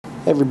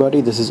Hey everybody,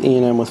 this is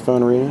Ian with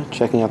PhoneArena,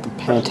 checking out the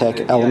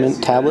Pantech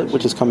Element tablet,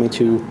 which is coming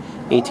to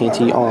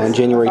AT&T on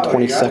January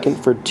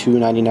 22nd for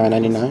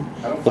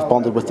 $299.99. If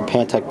bundled with the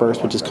Pantech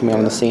Burst, which is coming out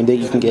on the same day,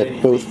 you can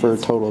get both for a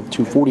total of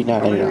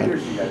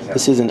 $249.99.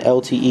 This is an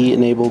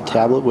LTE-enabled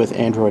tablet with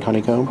Android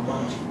Honeycomb.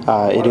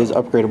 It is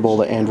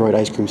upgradable to Android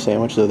Ice Cream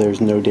Sandwich, though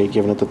there's no date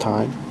given at the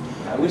time.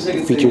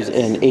 It features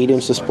an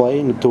 8-inch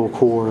display and a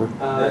dual-core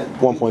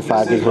 1.5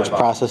 GHz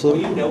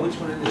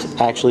processor. It's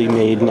actually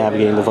made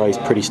navigating the device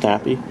pretty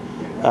snappy.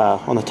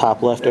 On the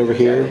top left over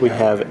here, we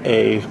have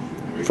a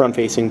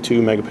front-facing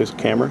 2-megapixel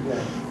camera,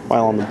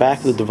 while on the back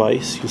of the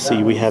device, you'll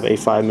see we have a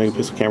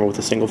 5-megapixel camera with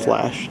a single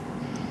flash.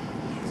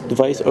 The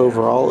device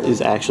overall is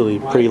actually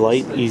pretty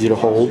light, easy to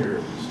hold.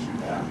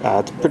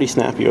 It's pretty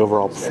snappy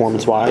overall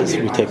performance-wise.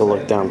 If we take a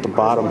look down at the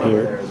bottom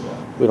here,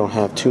 we don't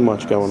have too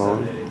much going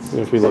on. And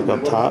if we look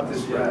up top,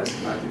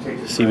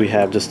 see we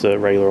have just a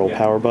regular old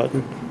power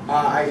button.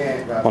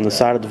 On the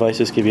side of the device,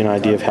 just give you an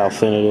idea of how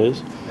thin it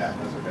is.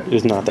 It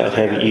is not that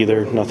heavy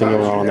either, nothing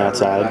going on that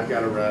side.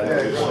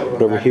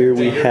 But over here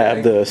we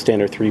have the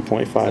standard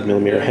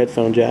 3.5mm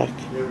headphone jack.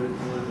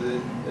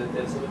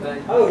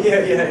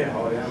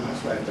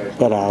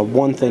 But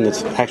one thing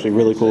that's actually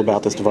really cool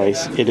about this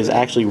device, it is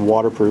actually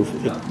waterproof.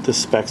 The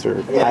specs are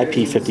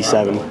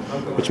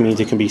IP57, which means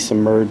it can be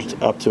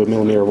submerged up to 1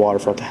 millimeter of water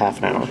for up to half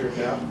an hour.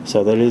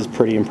 So that is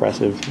pretty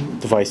impressive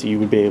device that you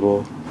would be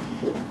able to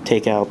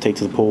take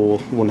to the pool,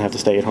 wouldn't have to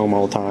stay at home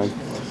all the time.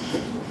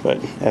 But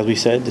as we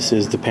said, this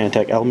is the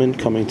Pantech Element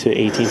coming to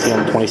AT&T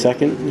on the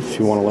 22nd. If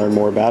you want to learn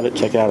more about it,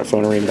 check it out at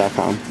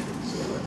PhoneArena.com.